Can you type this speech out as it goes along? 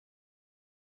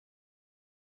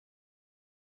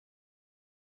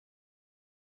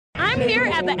I'm here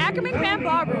at the Ackerman Grand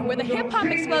Ballroom where the Hip Hop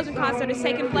Explosion concert is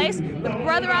taking place with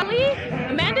Brother Ali,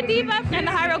 Amanda Diva, and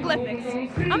the Hieroglyphics.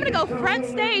 I'm going to go front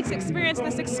stage to experience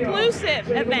this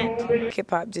exclusive event. Hip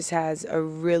hop just has a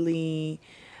really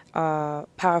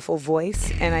powerful voice,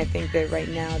 and I think that right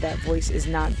now that voice is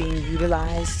not being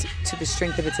utilized to the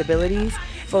strength of its abilities.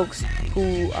 Folks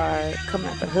who are coming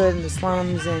out the hood and the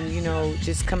slums and, you know,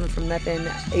 just coming from nothing,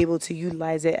 able to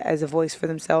utilize it as a voice for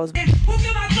themselves.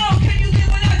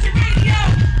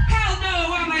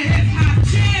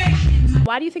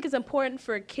 Why do you think it's important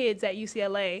for kids at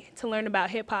UCLA to learn about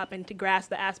hip hop and to grasp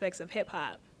the aspects of hip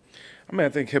hop? I mean, I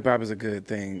think hip hop is a good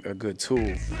thing, a good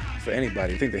tool for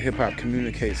anybody. I think that hip hop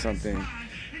communicates something,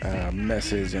 a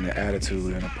message and an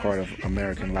attitude and a part of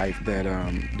American life that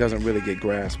doesn't really get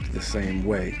grasped the same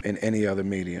way in any other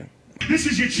media. This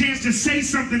is your chance to say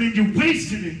something and you're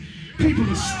wasting it. People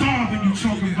are starving, you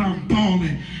talking about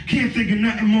balling. Can't think of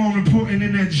nothing more important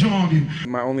than that jargon.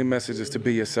 My only message is to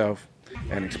be yourself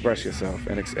and express yourself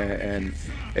and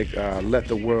let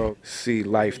the world see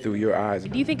life through your eyes.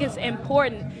 Do you think it's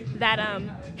important that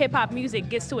hip-hop music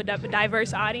gets to a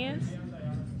diverse audience?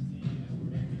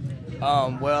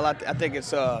 Well, I think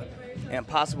it's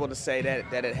impossible to say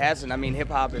that it hasn't. I mean,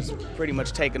 hip-hop has pretty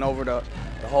much taken over the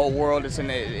whole world.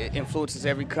 It influences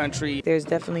every country. There's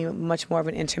definitely much more of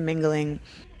an intermingling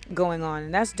going on,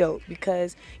 and that's dope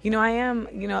because, you know, I am,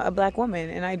 you know, a black woman,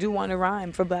 and I do want to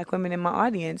rhyme for black women in my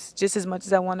audience just as much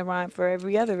as I want to rhyme for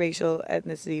every other racial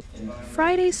ethnicity.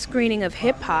 Friday's screening of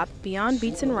Hip Hop Beyond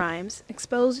Beats and Rhymes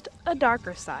exposed a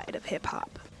darker side of hip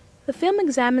hop. The film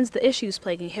examines the issues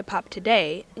plaguing hip hop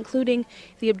today, including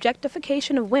the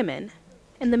objectification of women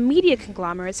and the media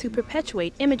conglomerates who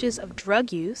perpetuate images of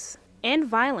drug use and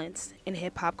violence in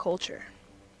hip hop culture.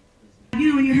 You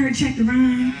know when you heard Check the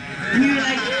Rhyme, and you were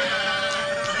like,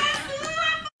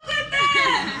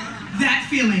 that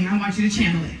feeling, I want you to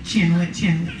channel it, channel it,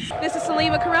 channel it. This is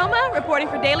Salima Karoma reporting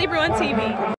for Daily Bruin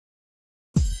TV.